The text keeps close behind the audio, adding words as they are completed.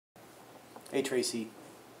Hey Tracy,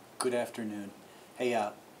 good afternoon. Hey,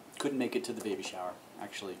 couldn't make it to the baby shower.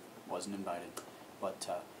 Actually, wasn't invited, but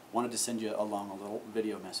wanted to send you along a little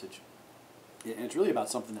video message. And it's really about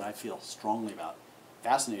something that I feel strongly about,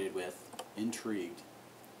 fascinated with, intrigued,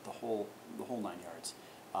 the whole 9 yards.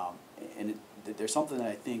 There's something that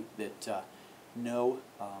I think that no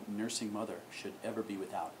nursing mother should ever be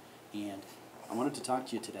without. And I wanted to talk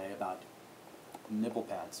to you today about nipple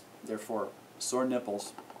pads. They're for sore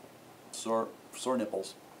nipples. Sore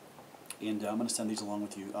nipples, and I'm going to send these along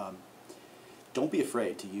with you. Don't be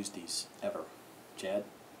afraid to use these ever. Chad,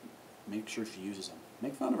 make sure she uses them.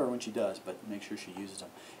 Make fun of her when she does, but make sure she uses them.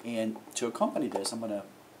 And to accompany this, I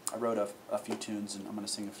wrote a few tunes, and I'm going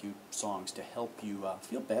to sing a few songs to help you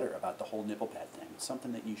feel better about the whole nipple pad thing. It's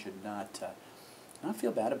something that you should not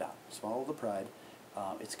feel bad about. Swallow the pride.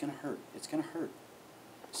 It's going to hurt. It's going to hurt.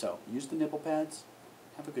 So use the nipple pads.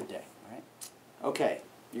 Have a good day. All right. Okay.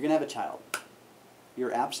 You're going to have a child.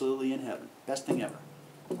 You're absolutely in heaven. Best thing ever.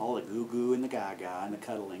 All the goo-goo and the gaga and the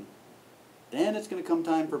cuddling. Then it's going to come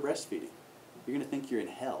time for breastfeeding. You're going to think you're in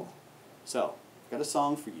hell. So, I've got a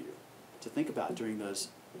song for you to think about during those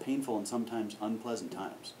painful and sometimes unpleasant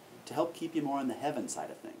times to help keep you more on the heaven side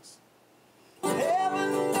of things.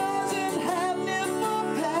 Heaven doesn't have nipple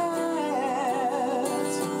pads.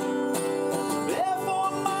 They're for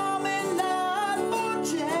mom and not for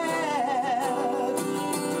Chad.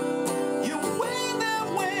 You weigh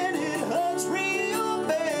them when it hurts real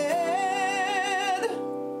bad.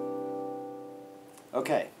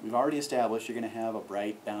 Okay, we've already established you're going to have a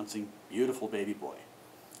bright, bouncing, beautiful baby boy.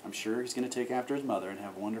 I'm sure he's going to take after his mother and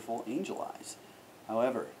have wonderful angel eyes.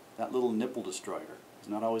 However, that little nipple destroyer is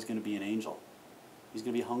not always going to be an angel. He's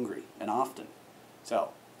going to be hungry, and often.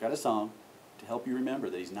 So, I've got a song to help you remember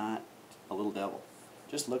that he's not a little devil.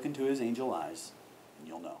 Just look into his angel eyes, and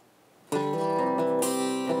you'll know.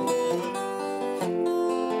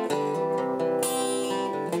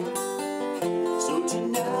 So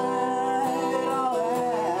tonight I'll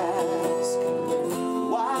ask,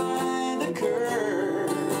 why the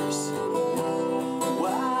curse?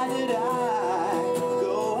 Why did I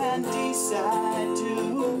go and decide to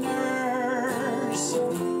nurse?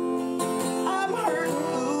 I'm hurting,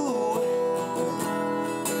 ooh,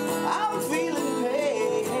 I'm feeling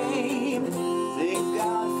pain. Thank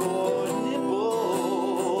God for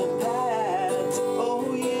nipple pads,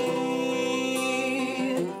 oh yeah.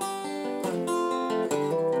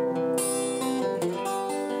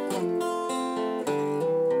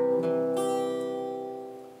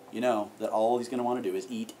 You know that all he's going to want to do is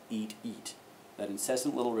eat, eat, eat. That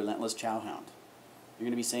incessant little relentless chow hound. You're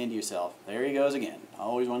going to be saying to yourself, there he goes again,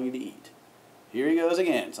 always wanting to eat. Here he goes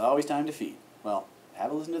again, it's always time to feed. Well,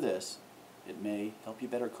 have a listen to this. It may help you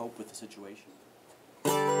better cope with the situation.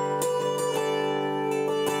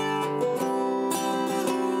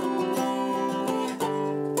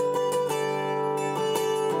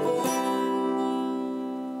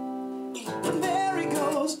 There he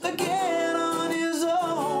goes again on his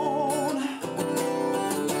own,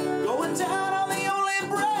 going down on the only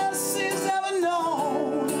breasts he's ever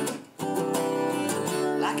known.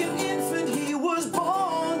 Like an infant he was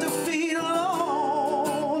born to feed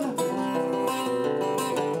alone.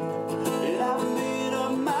 And I've made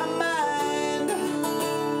up my mind,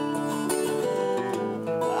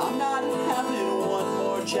 I'm not having one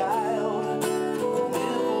more child.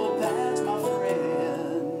 Nipple pads, my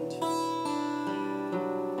friend.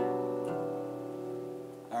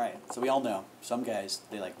 Alright, so we all know, some guys,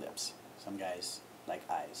 they like lips. Some guys like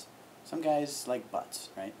eyes. Some guys like butts,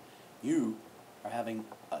 right? You are having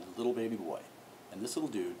a little baby boy. And this little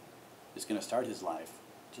dude is going to start his life,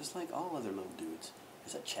 just like all other little dudes,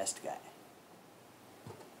 as a chest guy.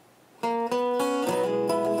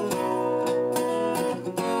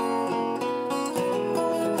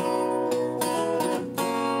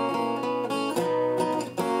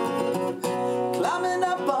 Climbing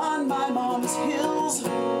up on my mom's hills,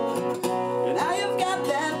 and I have got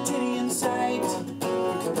that titty in sight.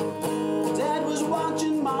 Dad was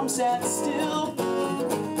watching, mom sat still.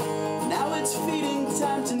 Now it's feeding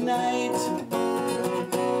time tonight.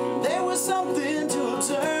 There was something to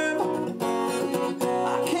observe.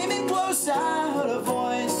 I came in close, I heard a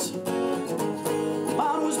voice.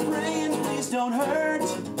 Mom was praying, please don't hurt.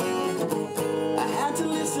 I had to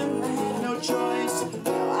listen, I had no choice.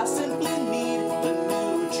 Now I simply need the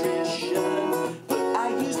nutrition, but I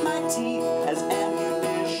use my teeth as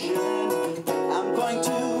ammunition. I'm going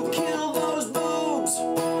to kill those boobs.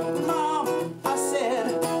 Mom, I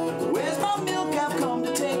said, where's my milk? I've come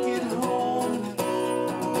to take it home.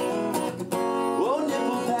 Oh,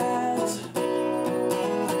 nipple pads.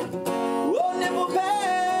 Oh, nipple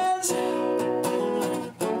pads.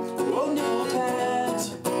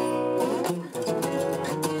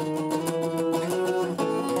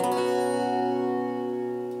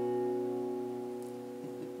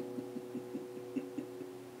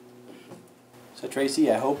 So Tracy,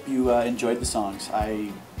 I hope you enjoyed the songs. I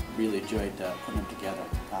really enjoyed putting them together.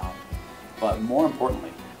 But more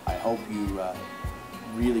importantly, I hope you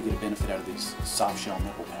really get a benefit out of these soft shell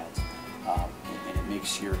nipple pads. And it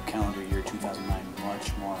makes your calendar year 2009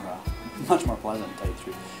 much more pleasant, to tell you the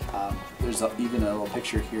truth. There's even a little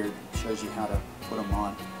picture here that shows you how to put them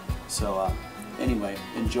on. So anyway,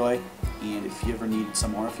 enjoy, and if you ever need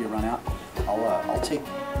some more, if you run out, I'll take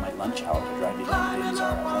my lunch hour to drive you down to David's.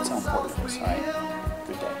 That's how important it is. All right?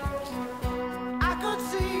 Good day. I could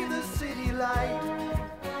see the city light.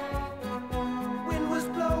 Wind was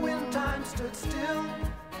blowing, time stood still.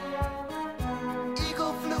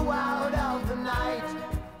 Eagle flew out of the night.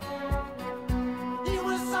 He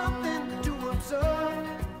was something to observe.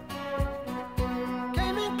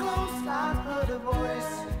 Came in close, I heard a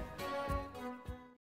voice.